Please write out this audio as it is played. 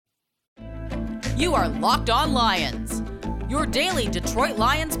You are Locked On Lions, your daily Detroit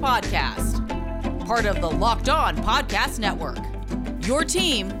Lions podcast. Part of the Locked On Podcast Network, your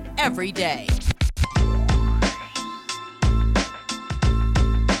team every day.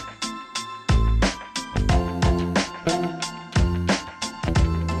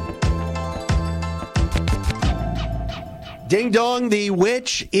 Ding dong, the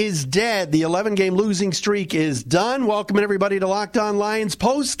witch is dead. The 11-game losing streak is done. Welcoming everybody to Locked On Lions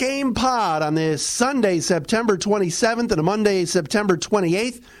post-game pod on this Sunday, September 27th and a Monday, September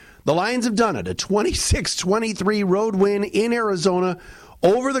 28th. The Lions have done it. A 26-23 road win in Arizona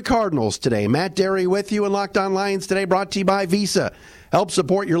over the Cardinals today. Matt Derry with you and Locked On Lions today, brought to you by Visa. Help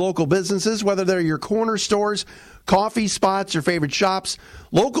support your local businesses, whether they're your corner stores, coffee spots, or favorite shops.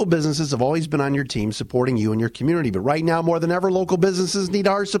 Local businesses have always been on your team supporting you and your community. But right now, more than ever, local businesses need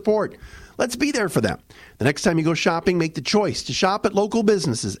our support. Let's be there for them. The next time you go shopping, make the choice to shop at local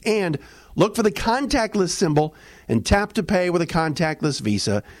businesses and look for the contactless symbol and tap to pay with a contactless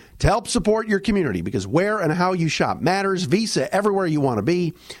Visa to help support your community, because where and how you shop matters. Visa, everywhere you want to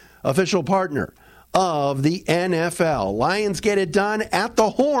be. Official partner of the NFL. Lions get it done at the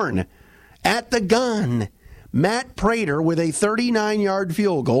horn, at the gun. Matt Prater with a 39-yard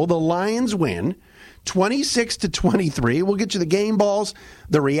field goal. The Lions win 26-23. We'll get you the game balls,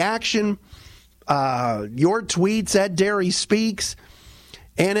 the reaction, your tweets at Derry Speaks,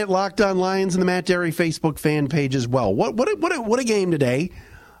 and at Locked On Lions and the Matt Derry Facebook fan page as well. What a game today.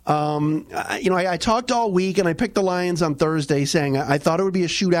 I talked all week, and I picked the Lions on Thursday saying I thought it would be a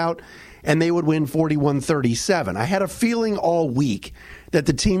shootout and they would win 41-37. I had a feeling all week that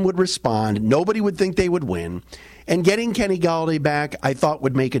the team would respond. Nobody would think they would win. And getting Kenny Golladay back, I thought,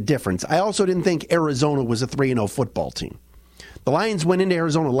 would make a difference. I also didn't think Arizona was a 3-0 football team. The Lions went into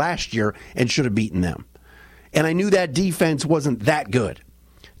Arizona last year and should have beaten them. And I knew that defense wasn't that good.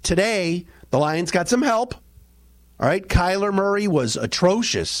 Today, the Lions got some help. All right, Kyler Murray was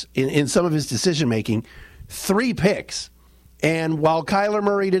atrocious in some of his decision-making. 3 picks. And while Kyler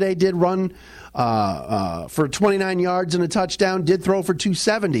Murray today did run for 29 yards and a touchdown, did throw for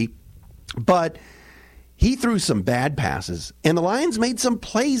 270, but he threw some bad passes. And the Lions made some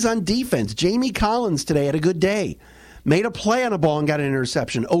plays on defense. Jamie Collins today had a good day. Made a play on a ball and got an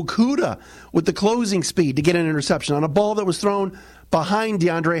interception. Okudah with the closing speed to get an interception on a ball that was thrown behind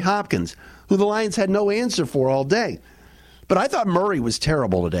DeAndre Hopkins, who the Lions had no answer for all day. But I thought Murray was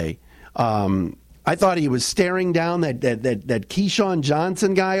terrible today. I thought he was staring down that Keyshawn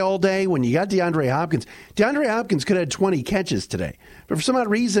Johnson guy all day. When you got DeAndre Hopkins could have had 20 catches today. But for some odd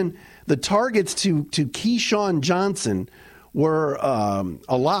reason, the targets to Keyshawn Johnson were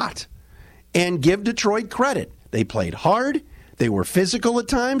a lot. And give Detroit credit. They played hard. They were physical at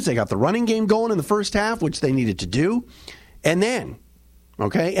times. They got the running game going in the first half, which they needed to do. And then, the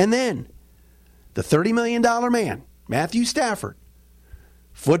 $30 million man, Matthew Stafford,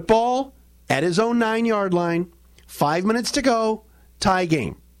 football at his own 9-yard line, 5 minutes to go, tie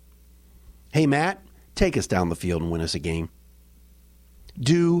game. Hey, Matt, take us down the field and win us a game.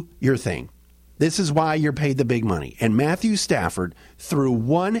 Do your thing. This is why you're paid the big money. And Matthew Stafford threw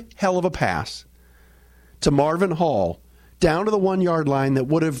one hell of a pass to Marvin Hall down to the 1-yard line that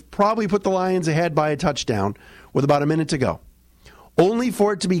would have probably put the Lions ahead by a touchdown with about a minute to go, only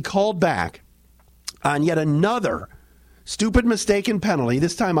for it to be called back on yet another stupid mistaken penalty,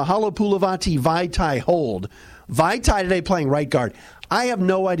 this time a Halapoulivaati Vaitai hold. Vaitai today playing right guard. I have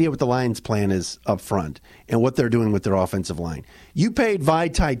no idea what the Lions' plan is up front and what they're doing with their offensive line. You paid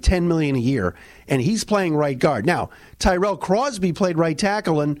Vaitai $10 million a year, and he's playing right guard. Now, Tyrell Crosby played right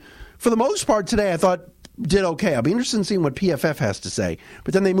tackle, and for the most part today, I thought did okay. I'll be interested in seeing what PFF has to say.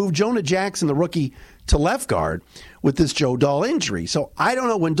 But then they moved Jonah Jackson, the rookie, to left guard with this Joe Dahl injury. So I don't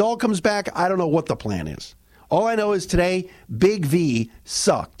know. When Dahl comes back, I don't know what the plan is. All I know is today, Big V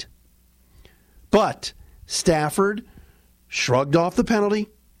sucked. But Stafford shrugged off the penalty,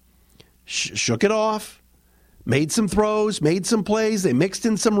 shook it off, made some throws, made some plays. They mixed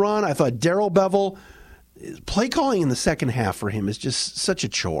in some run. I thought Darrell Bevell, play calling in the second half for him is just such a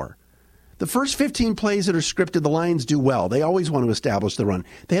chore. The first 15 plays that are scripted, the Lions do well. They always want to establish the run.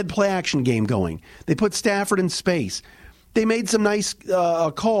 They had play-action game going. They put Stafford in space. They made some nice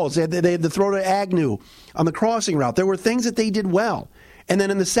calls. They had the throw to Agnew on the crossing route. There were things that they did well. And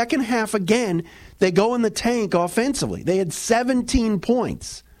then in the second half, again, they go in the tank offensively. They had 17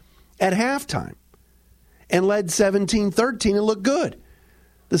 points at halftime and led 17-13 and looked good.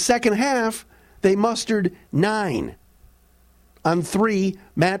 The second half, they mustered 9 on 3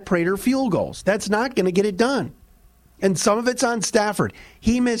 Matt Prater field goals. That's not going to get it done. And some of it's on Stafford.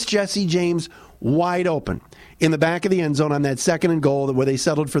 He missed Jesse James wide open in the back of the end zone on that second and goal where they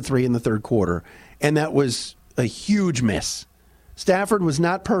settled for 3 in the third quarter. And that was a huge miss. Stafford was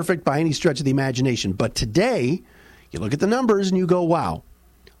not perfect by any stretch of the imagination. But today, you look at the numbers and you go, wow,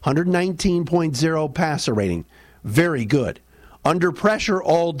 119.0 passer rating. Very good. Under pressure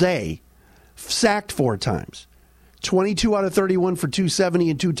all day. Sacked 4 times. 22 out of 31 for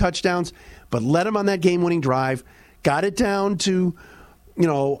 270 and 2 touchdowns. But led him on that game-winning drive. Got it down to,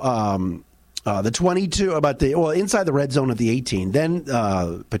 the 22, inside the red zone at the 18. Then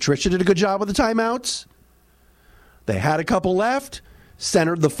Patricia did a good job with the timeouts. They had a couple left,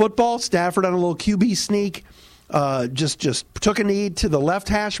 centered the football. Stafford on a little QB sneak, just took a knee to the left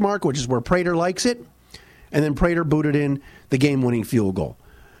hash mark, which is where Prater likes it. And then Prater booted in the game-winning field goal.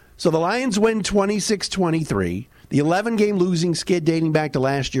 So the Lions win 26-23. The 11-game losing skid dating back to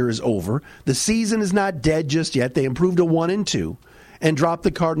last year is over. The season is not dead just yet. They improved to 1-2 and dropped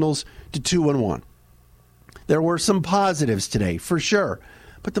the Cardinals to 2-1. There were some positives today, for sure.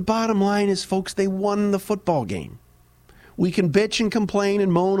 But the bottom line is, folks, they won the football game. We can bitch and complain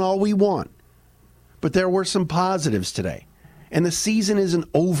and moan all we want. But there were some positives today. And the season isn't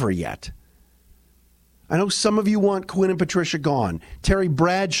over yet. I know some of you want Quinn and Patricia gone. Terry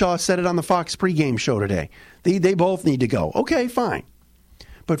Bradshaw said it on the Fox pregame show today. They both need to go. Okay, fine.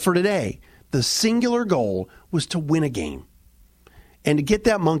 But for today, the singular goal was to win a game. And to get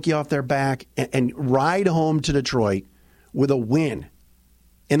that monkey off their back and ride home to Detroit with a win.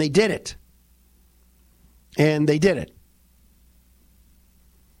 And they did it.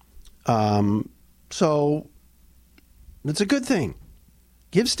 So it's a good thing.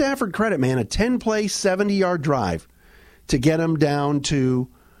 Give Stafford credit, man. A 10-play, 70-yard drive to get him down to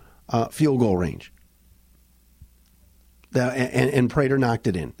field goal range. And Prater knocked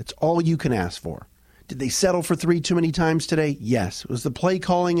it in. That's all you can ask for. Did they settle for 3 too many times today? Yes. Was the play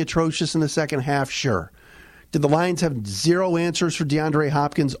calling atrocious in the second half? Sure. Did the Lions have 0 answers for DeAndre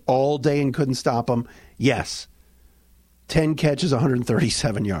Hopkins all day and couldn't stop him? Yes. 10 catches,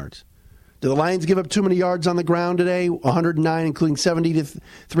 137 yards. Did the Lions give up too many yards on the ground today? 109, including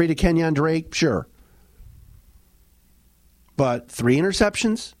 73 to Kenyon Drake? Sure. But 3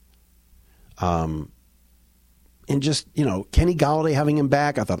 interceptions? And just, Kenny Golladay having him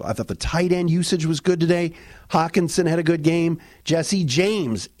back. I thought the tight end usage was good today. Hawkinson had a good game. Jesse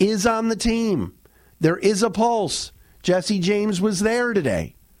James is on the team. There is a pulse. Jesse James was there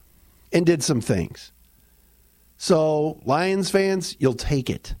today and did some things. So, Lions fans, you'll take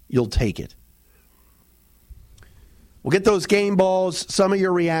it. You'll take it. We'll get those game balls, some of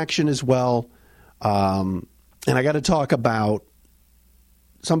your reaction as well. And I got to talk about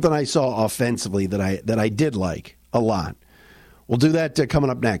something I saw offensively that I did like a lot. We'll do that coming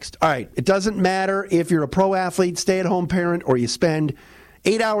up next. All right, it doesn't matter if you're a pro athlete, stay-at-home parent, or you spend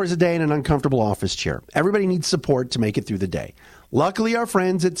 8 hours a day in an uncomfortable office chair. Everybody needs support to make it through the day. Luckily, our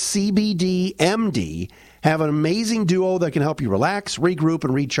friends at CBD-MD have an amazing duo that can help you relax, regroup,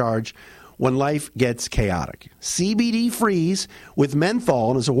 and recharge when life gets chaotic. CBD Freeze with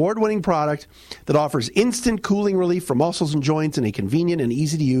menthol is an award-winning product that offers instant cooling relief for muscles and joints in a convenient and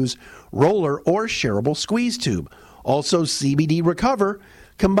easy-to-use roller or shareable squeeze tube. Also, CBD Recover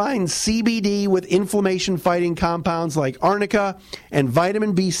combines CBD with inflammation-fighting compounds like arnica and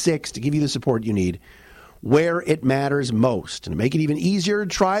vitamin B6 to give you the support you need where it matters most. And to make it even easier,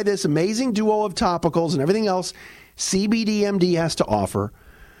 try this amazing duo of topicals and everything else CBD-MD has to offer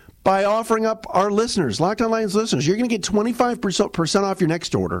by offering up our listeners, Locked On Lions listeners. You're going to get 25% off your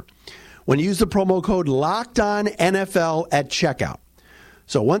next order when you use the promo code LOCKEDONNFL at checkout.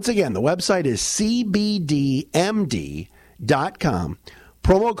 So once again, the website is cbdmd.com.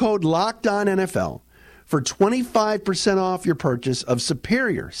 Promo code LOCKEDONNFL for 25% off your purchase of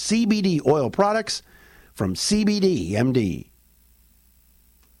superior CBD oil products from CBD-MD.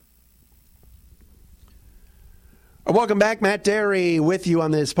 Welcome back. Matt Derry with you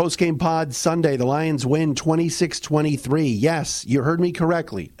on this postgame pod Sunday. The Lions win 26-23. Yes, you heard me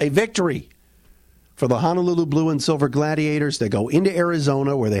correctly. A victory for the Honolulu Blue and Silver Gladiators. They go into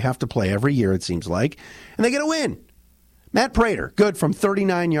Arizona, where they have to play every year, it seems like, and they get a win. Matt Prater, good from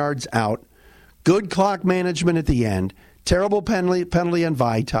 39 yards out. Good clock management at the end. Terrible penalty on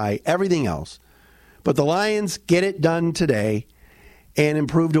Vaitai. Everything else. But the Lions get it done today and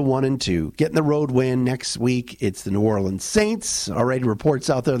improve to 1-2. Getting the road win next week. It's the New Orleans Saints. Already reports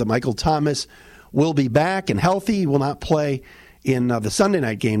out there that Michael Thomas will be back and healthy. He will not play in the Sunday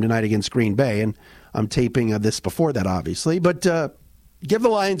night game tonight against Green Bay. And I'm taping this before that, obviously. But give the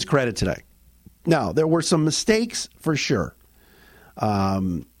Lions credit today. Now, there were some mistakes for sure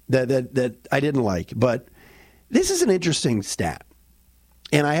that I didn't like. But this is an interesting stat.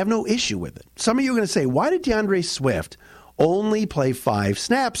 And I have no issue with it. Some of you are going to say, why did DeAndre Swift only play 5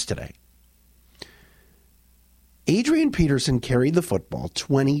 snaps today? Adrian Peterson carried the football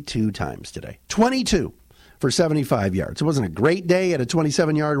 22 times today. 22 for 75 yards. It wasn't a great day at a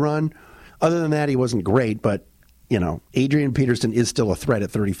 27-yard run. Other than that, he wasn't great, but, Adrian Peterson is still a threat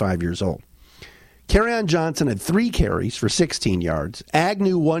at 35 years old. Kerryon Johnson had 3 carries for 16 yards.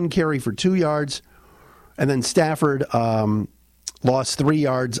 Agnew 1 carry for 2 yards. And then Stafford lost 3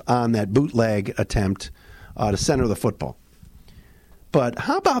 yards on that bootleg attempt to center the football. But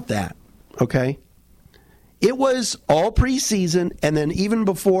how about that, okay? It was all preseason, and then even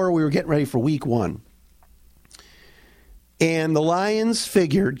before we were getting ready for week 1. And the Lions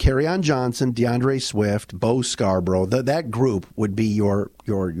figured Kerryon Johnson, DeAndre Swift, Bo Scarborough, that group would be your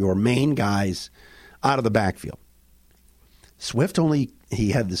main guys out of the backfield. Swift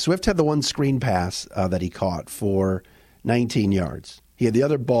had the one screen pass that he caught for 19 yards. He had the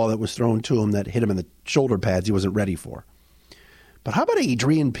other ball that was thrown to him that hit him in the shoulder pads he wasn't ready for. But how about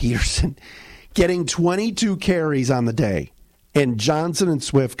Adrian Peterson getting 22 carries on the day, and Johnson and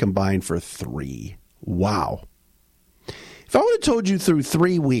Swift combined for 3? Wow. If I would have told you through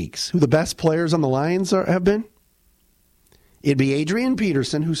 3 weeks who the best players on the Lions have been, it'd be Adrian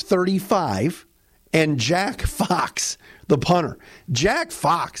Peterson, who's 35, and Jack Fox, the punter. Jack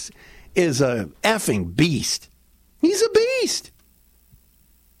Fox is a effing beast. He's a beast.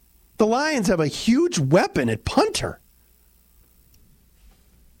 The Lions have a huge weapon at punter.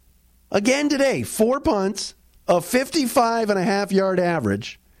 Again today, 4 punts, a 55.5-yard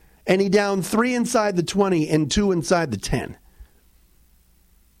average, and he downed 3 inside the 20 and 2 inside the 10.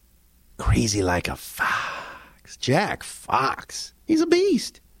 Crazy like a fox. Jack Fox. He's a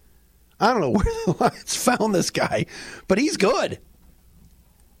beast. I don't know where the Lions found this guy, but he's good.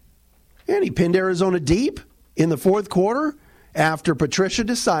 And he pinned Arizona deep in the fourth quarter after Patricia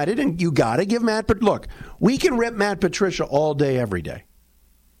decided, and you got to give look, we can rip Matt Patricia all day, every day.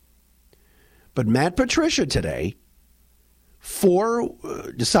 But Matt Patricia today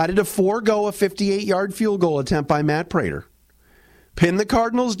decided to forego a 58-yard field goal attempt by Matt Prater, pinned the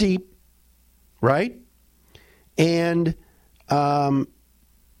Cardinals deep, right? And then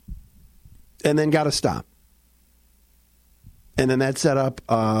got a stop. And then that set up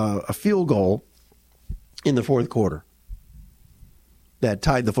a field goal in the fourth quarter that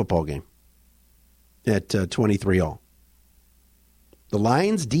tied the football game at 23-all. The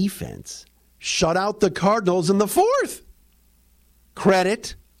Lions defense shut out the Cardinals in the fourth.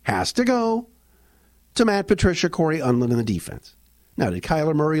 Credit has to go to Matt Patricia, Corey Unlin, and the defense. Now, did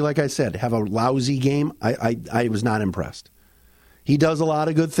Kyler Murray, like I said, have a lousy game? I was not impressed. He does a lot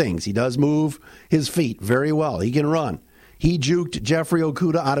of good things. He does move his feet very well. He can run. He juked Jeffrey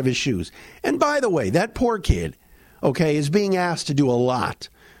Okudah out of his shoes. And by the way, that poor kid, okay, is being asked to do a lot,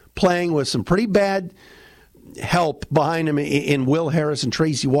 playing with some pretty bad help behind him in Will Harris and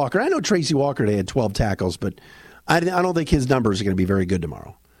Tracy Walker. I know Tracy Walker today had 12 tackles, but I don't think his numbers are going to be very good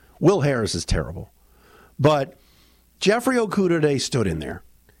tomorrow. Will Harris is terrible. But Jeffrey Okudah today stood in there.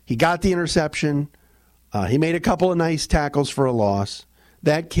 He got the interception. He made a couple of nice tackles for a loss.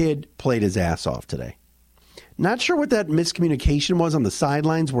 That kid played his ass off today. Not sure what that miscommunication was on the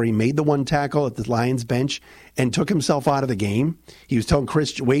sidelines where he made the one tackle at the Lions bench and took himself out of the game. He was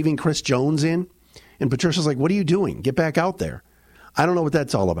waving Chris Jones in. And Patricia's like, what are you doing? Get back out there. I don't know what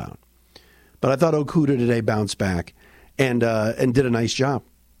that's all about. But I thought Okudah today bounced back and did a nice job.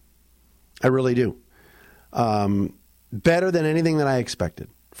 I really do. Better than anything that I expected,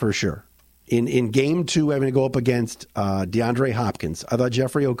 for sure. In game 2, having to go up against DeAndre Hopkins, I thought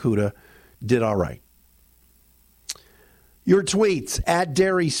Jeffrey Okudah did all right. Your tweets, at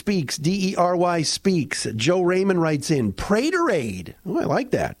Derry Speaks, Dery Speaks. Joe Raymond writes in, Praterade. Oh, I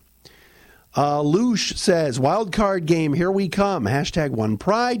like that. Lush says, wild card game, here we come.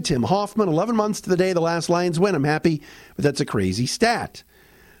 #OnePride. Tim Hoffman, 11 months to the day the last Lions win. I'm happy, but that's a crazy stat.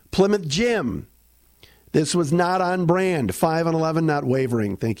 Plymouth Jim, this was not on brand. 5 on 11, not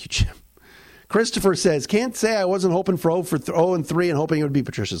wavering. Thank you, Jim. Christopher says, can't say I wasn't hoping for 0-3 and hoping it would be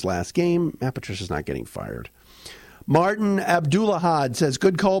Patricia's last game. Matt Patricia's not getting fired. Martin Abdullahad says,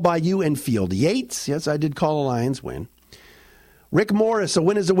 good call by you and Field Yates. Yes, I did call a Lions win. Rick Morris, a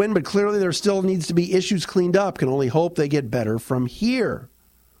win is a win, but clearly there still needs to be issues cleaned up. Can only hope they get better from here.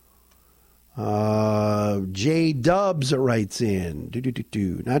 J Dubs writes in,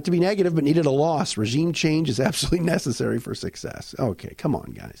 not to be negative, but needed a loss. Regime change is absolutely necessary for success. Okay, come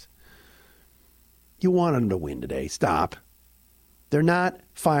on, guys. You want them to win today. Stop. They're not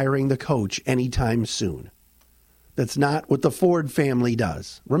firing the coach anytime soon. That's not what the Ford family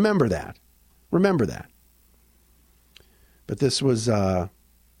does. Remember that. Remember that. But this was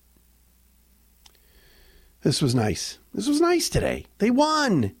This was nice. This was nice today. They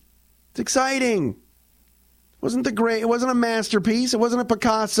won. It's exciting. It wasn't a masterpiece. It wasn't a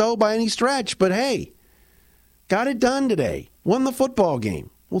Picasso by any stretch. But hey, got it done today. Won the football game.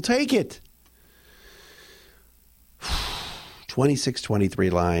 We'll take it.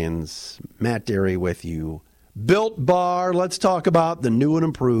 26-23 Lions. Matt Derry with you. Built Bar. Let's talk about the new and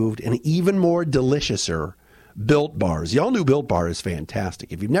improved and even more deliciouser Built Bars. Y'all knew Built Bar is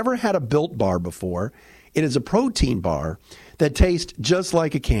fantastic. If you've never had a Built Bar before, it is a protein bar that tastes just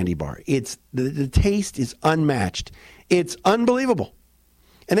like a candy bar. The taste is unmatched. It's unbelievable.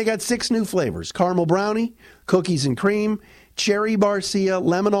 And they got 6 new flavors: caramel brownie, cookies and cream, cherry barcia,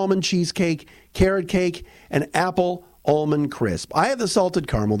 lemon almond cheesecake, carrot cake, and apple almond crisp. I had the salted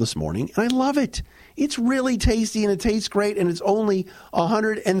caramel this morning, and I love it. It's really tasty, and it tastes great, and it's only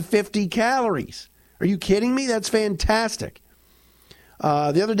 150 calories. Are you kidding me? That's fantastic.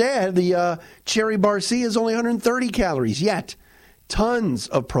 The other day, I had the cherry barcia, is only 130 calories, yet tons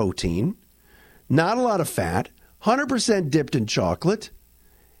of protein, not a lot of fat, 100% dipped in chocolate,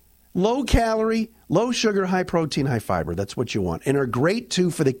 low calorie, low sugar, high protein, high fiber. That's what you want, and are great, too,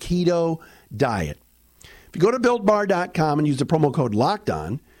 for the keto diet. If you go to BuiltBar.com and use the promo code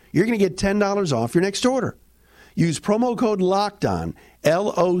LOCKEDON, you're going to get $10 off your next order. Use promo code LOCKEDON,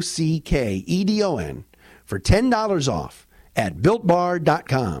 LOCKEDON, for $10 off at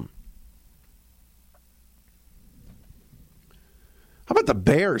BuiltBar.com. How about the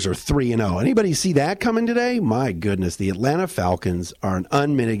Bears are 3-0? Anybody see that coming today? My goodness, the Atlanta Falcons are an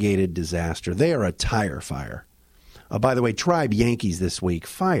unmitigated disaster. They are a tire fire. By the way, Tribe Yankees this week,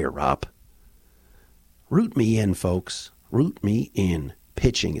 fire up. Root me in, folks. Root me in.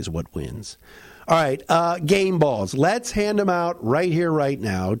 Pitching is what wins. All right, game balls. Let's hand them out right here, right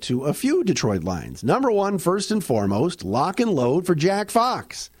now, to a few Detroit Lions. Number one, first and foremost, lock and load for Jack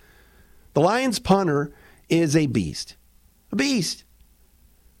Fox. The Lions punter is a beast. A beast.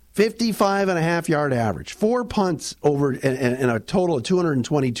 55.5-yard average. 4 punts over in a total of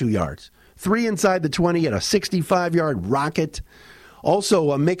 222 yards. 3 inside the 20 at a 65-yard rocket.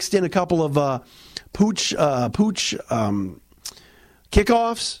 Also mixed in a couple of pooch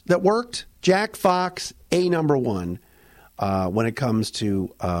kickoffs that worked. Jack Fox, number one when it comes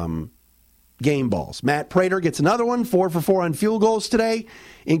to game balls. Matt Prater gets another one, 4 for 4 on field goals today,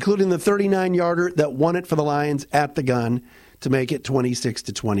 including the 39-yarder that won it for the Lions at the gun to make it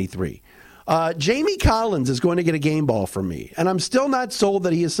 26-23. Jamie Collins is going to get a game ball from me, and I'm still not sold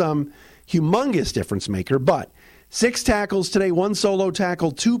that he is some humongous difference maker, but 6 tackles today, 1 solo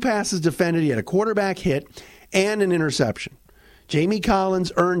tackle, 2 passes defended. He had a quarterback hit and an interception. Jamie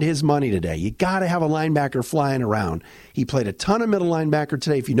Collins earned his money today. You got to have a linebacker flying around. He played a ton of middle linebacker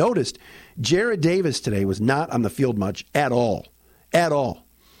today. If you noticed, Jared Davis today was not on the field much at all. At all.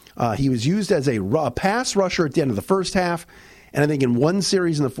 He was used as a pass rusher at the end of the first half, and I think in 1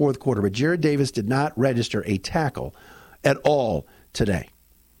 series in the fourth quarter, but Jared Davis did not register a tackle at all today.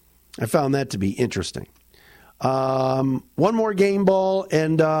 I found that to be interesting. One more game ball,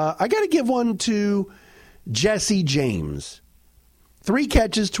 and I got to give one to Jesse James. 3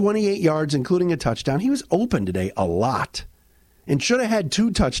 catches, 28 yards, including a touchdown. He was open today a lot and should have had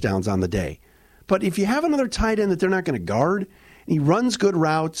 2 touchdowns on the day. But if you have another tight end that they're not going to guard, and he runs good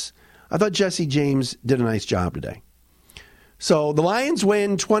routes, I thought Jesse James did a nice job today. So the Lions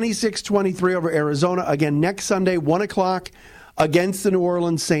win 26-23 over Arizona. Again, next Sunday, 1 o'clock against the New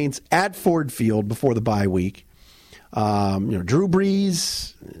Orleans Saints at Ford Field before the bye week. Drew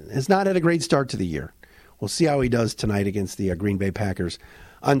Brees has not had a great start to the year. We'll see how he does tonight against the Green Bay Packers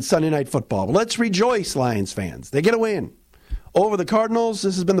on Sunday Night Football. But let's rejoice, Lions fans. They get a win over the Cardinals.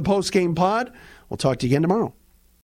 This has been the post-game pod. We'll talk to you again tomorrow.